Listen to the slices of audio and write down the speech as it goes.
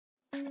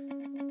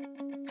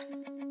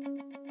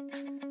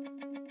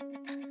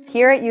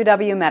Here at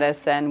UW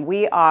Medicine,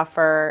 we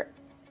offer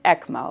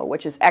ECMO,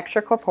 which is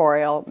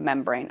extracorporeal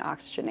membrane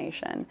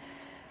oxygenation.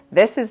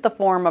 This is the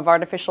form of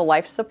artificial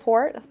life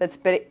support that's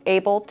been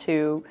able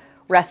to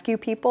rescue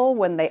people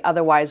when they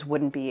otherwise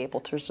wouldn't be able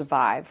to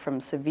survive from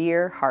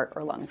severe heart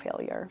or lung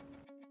failure.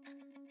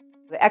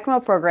 The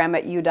ECMO program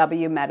at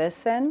UW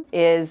Medicine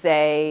is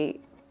a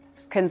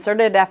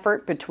concerted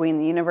effort between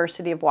the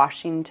University of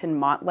Washington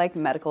Montlake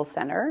Medical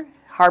Center,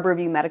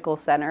 Harborview Medical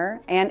Center,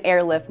 and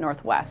Airlift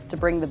Northwest to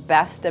bring the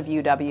best of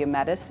UW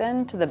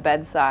Medicine to the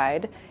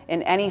bedside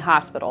in any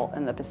hospital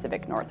in the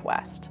Pacific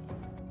Northwest.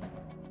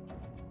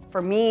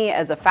 For me,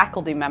 as a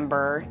faculty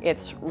member,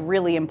 it's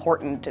really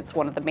important. It's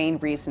one of the main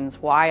reasons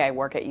why I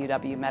work at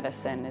UW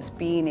Medicine is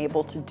being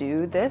able to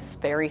do this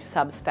very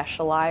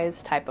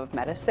subspecialized type of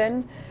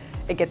medicine.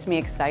 It gets me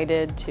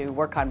excited to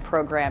work on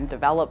program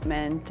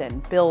development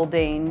and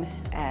building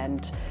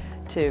and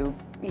to,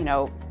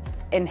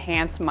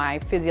 enhance my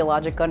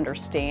physiologic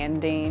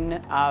understanding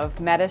of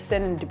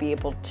medicine and to be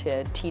able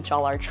to teach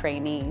all our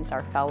trainees,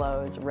 our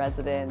fellows,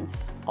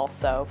 residents,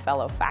 also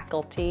fellow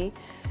faculty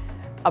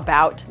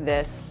about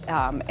this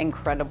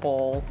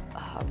incredible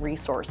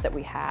resource that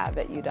we have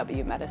at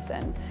UW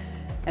Medicine.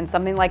 And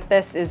something like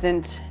this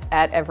isn't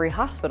at every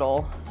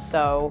hospital,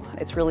 so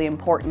it's really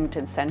important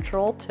and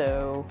central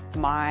to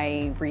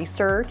my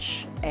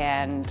research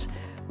and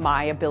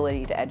my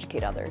ability to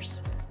educate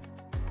others.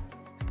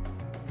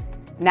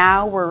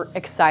 Now we're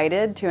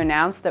excited to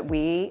announce that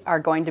we are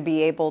going to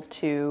be able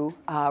to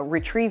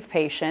retrieve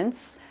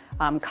patients,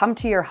 come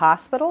to your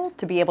hospital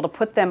to be able to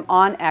put them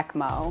on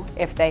ECMO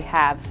if they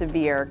have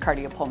severe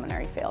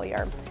cardiopulmonary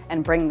failure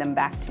and bring them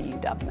back to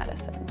UW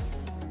Medicine.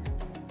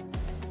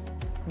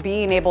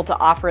 Being able to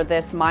offer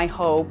this, my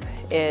hope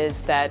is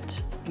that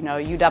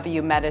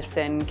UW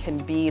Medicine can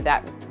be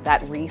that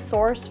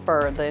resource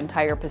for the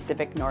entire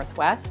Pacific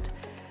Northwest,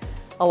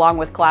 along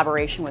with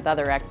collaboration with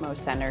other ECMO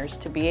centers,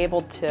 to be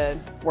able to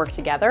work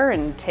together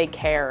and take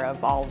care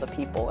of all the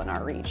people in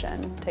our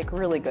region. Take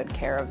really good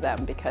care of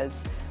them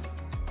because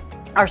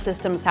our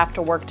systems have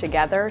to work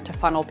together to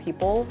funnel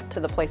people to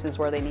the places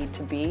where they need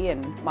to be,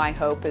 and my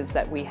hope is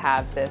that we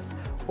have this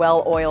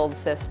well-oiled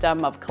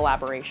system of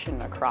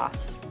collaboration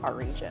across our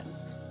region.